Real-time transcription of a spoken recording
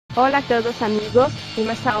Hola a todos amigos, y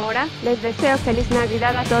más ahora, les deseo feliz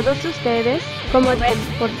Navidad a todos ustedes. Como ven,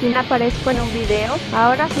 por fin aparezco en un video.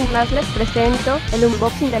 Ahora sin más les presento el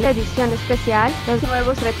unboxing de la edición especial, los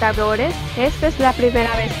nuevos retadores. Esta es la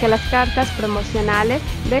primera vez que las cartas promocionales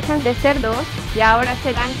dejan de ser 2 y ahora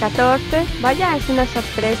serán 14. Vaya, es una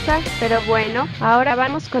sorpresa, pero bueno, ahora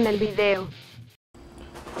vamos con el video.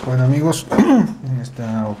 Bueno amigos, en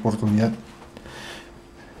esta oportunidad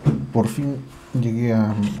por fin llegué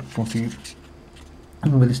a conseguir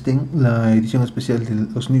la edición especial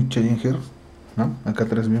de los New Challenger, ¿no? Acá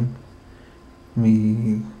atrás ven,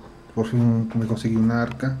 por fin me conseguí una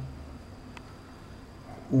arca,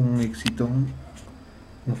 un exitón,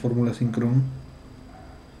 una fórmula sincron,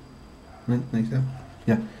 ¿ven? Ahí está,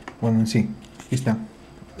 ya, bueno en sí, aquí está,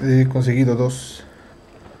 he conseguido dos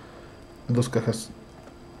cajas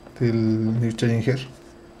del New Challenger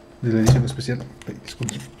de la edición especial. Ay,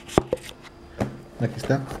 disculpen. Aquí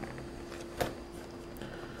está.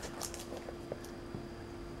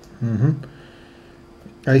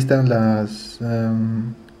 Ahí están las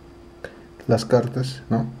cartas,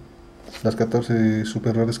 ¿no? Las 14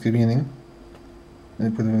 super raras que vienen.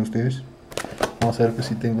 Ahí pueden ver ustedes. Vamos a ver que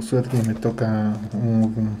si tengo suerte y me toca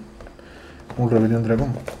un rebelión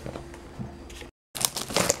dragón.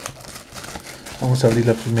 Vamos a abrir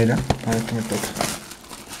la primera, a ver qué me toca.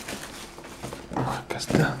 Acá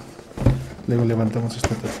está. Luego levantamos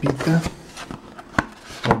esta tapita.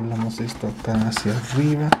 Doblamos esto acá hacia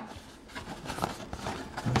arriba.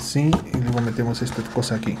 Así. Y luego metemos esta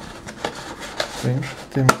cosa aquí. ¿Ven?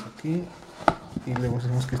 Metemos aquí. Y luego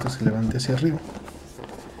hacemos que esto se levante hacia arriba.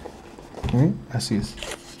 ¿Ven? Así es.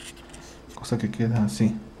 Cosa que queda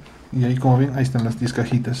así. Y ahí, como ven, ahí están las 10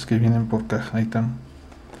 cajitas que vienen por caja. Ahí están.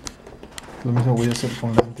 Lo mismo voy a hacer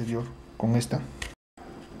con la anterior, con esta.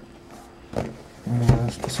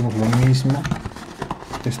 Hacemos lo mismo.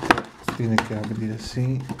 Esto tiene que abrir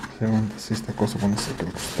así. Levantas esta cosa, pones aquí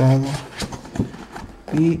al costado.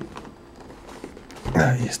 Y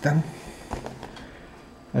ahí están.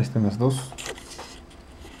 Ahí están las dos.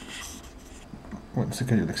 Bueno, se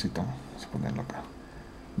cayó el éxito. Vamos a ponerlo acá.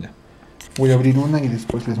 Ya. Voy a abrir una y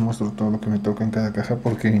después les muestro todo lo que me toca en cada caja,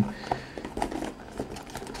 porque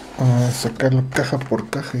sacarlo caja por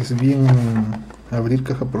caja es bien. Abrir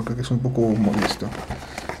caja por caja es un poco molesto.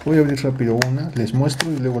 Voy a abrir rápido una, les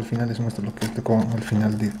muestro y luego al final les muestro lo que tocó al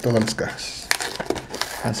final de todas las cajas.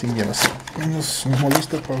 Así ya va a ser menos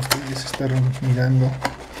molesto para ustedes estar mirando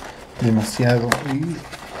demasiado y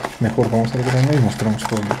mejor vamos al grano y mostramos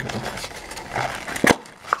todo lo que toca.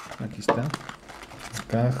 Aquí está la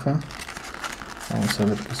caja. Vamos a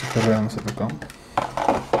ver qué super rara nos ha tocado.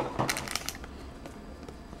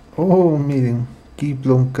 Oh, miren,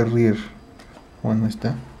 Kiplon Carrier. Bueno,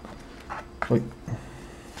 está. Uy.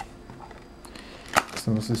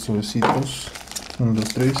 Están los suavecitos. 1, 2,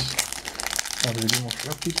 3. Abriremos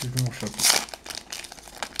rápido.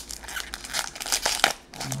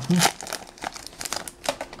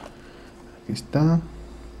 Aquí está.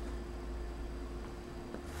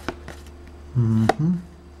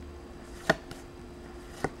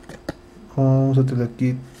 Vamos a tener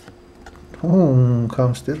aquí un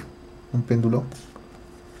hámster, un péndulo.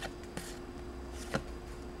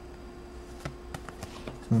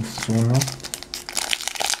 Es uno.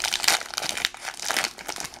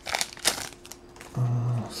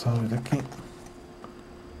 Vamos a ver aquí.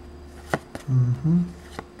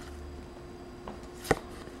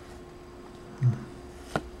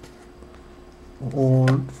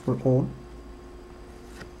 All for all.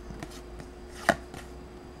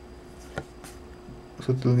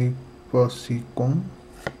 Satellite Pasicon.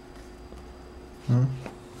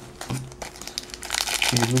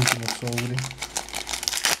 Y el último sobre.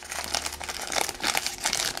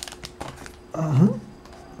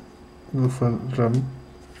 Lufa Rabbit.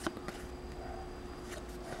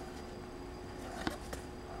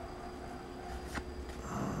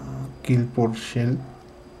 Kill por Shell.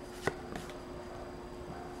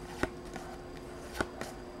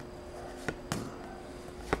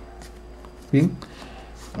 Bien,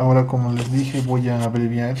 ahora como les dije voy a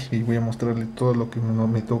abreviar y voy a mostrarle todo lo que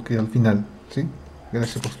me toque al final, ¿sí?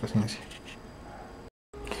 Gracias por su paciencia.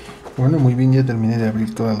 Bueno, muy bien, ya terminé de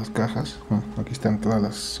abrir todas las cajas. Bueno, aquí están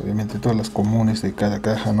obviamente todas las comunes de cada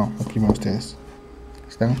caja, ¿no? Aquí ven ustedes.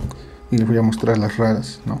 Están. Y les voy a mostrar las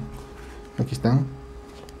raras, ¿no? Aquí están.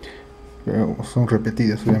 Pero son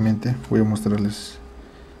repetidas, obviamente. Voy a mostrarles,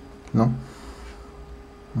 ¿no?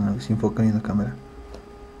 A ver si enfoca bien la cámara.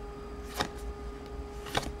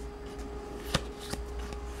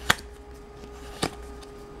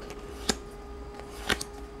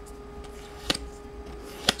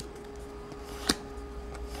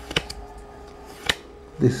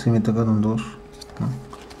 De esas sí me tocaron dos, ¿no?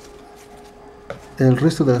 El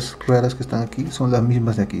resto de las raras que están aquí son las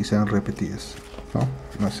mismas de aquí, serán repetidas, ¿no?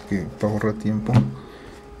 Así que para ahorrar tiempo,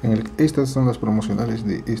 estas son las promocionales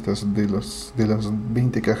de estas de las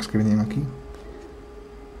 20 cajas que venían aquí.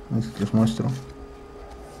 Les muestro.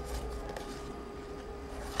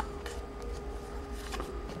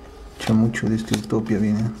 Mucho de este Utopia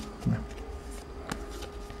viene.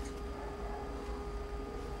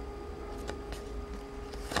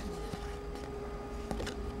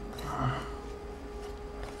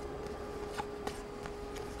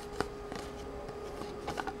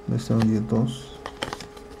 Esta vendía dos.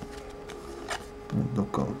 Me he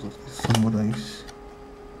tocado dos de samuráis.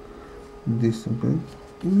 De este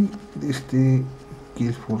y de este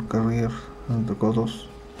Kills for Career. Me he tocado dos.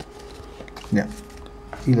 Ya.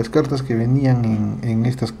 Y las cartas que venían en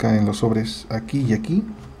los sobres aquí y aquí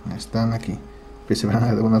están aquí, que se van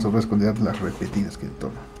a dar una sobrescondida de las repetidas que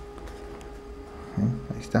toman.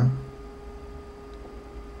 Ahí están.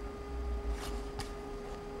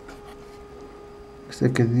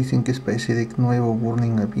 Este que dicen que es para ese deck nuevo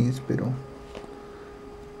Burning Abyss, pero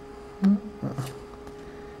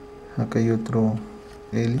acá hay otro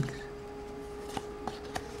Helix.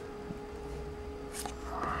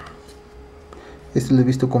 Este lo he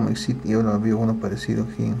visto como Exit y ahora veo uno parecido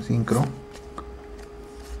aquí en Synchro.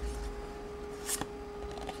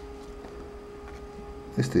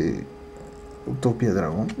 Este Utopia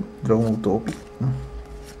Dragon Utopia, ¿no?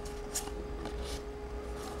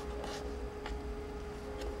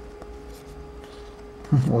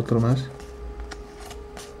 Otro más.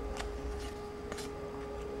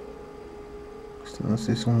 Este no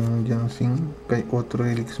sé, es un Jansin. Hay otro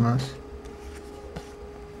Helix más.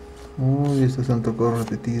 Uy, estas han tocado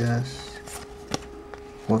repetidas.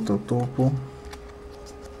 Otro topo.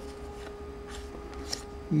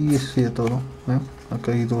 Y eso sería todo, ¿eh?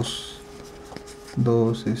 Acá hay dos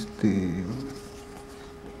de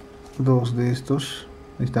estos.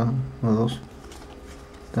 Ahí están los dos.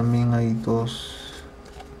 También hay dos,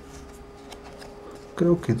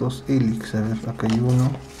 creo que dos Helix. A ver, acá hay uno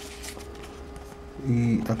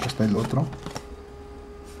y acá está el otro.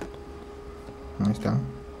 Ahí están.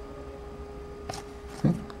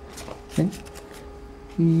 ¿Sí?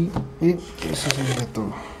 Y eso sería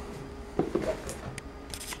todo.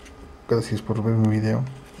 Gracias por ver mi video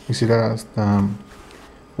y será hasta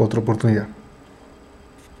otra oportunidad.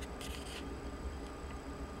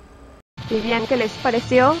 Y bien, ¿qué les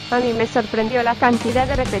pareció? A mí me sorprendió la cantidad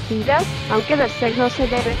de repetidas, aunque Berserk no se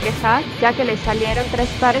debe quejar, ya que le salieron 3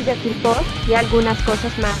 pares de tipos y algunas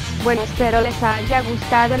cosas más. Bueno, espero les haya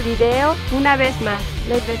gustado el video. Una vez más,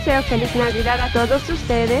 les deseo feliz Navidad a todos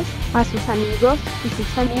ustedes, a sus amigos y sus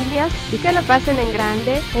familias, y que lo pasen en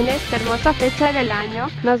grande en esta hermosa fecha del año.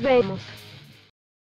 Nos vemos.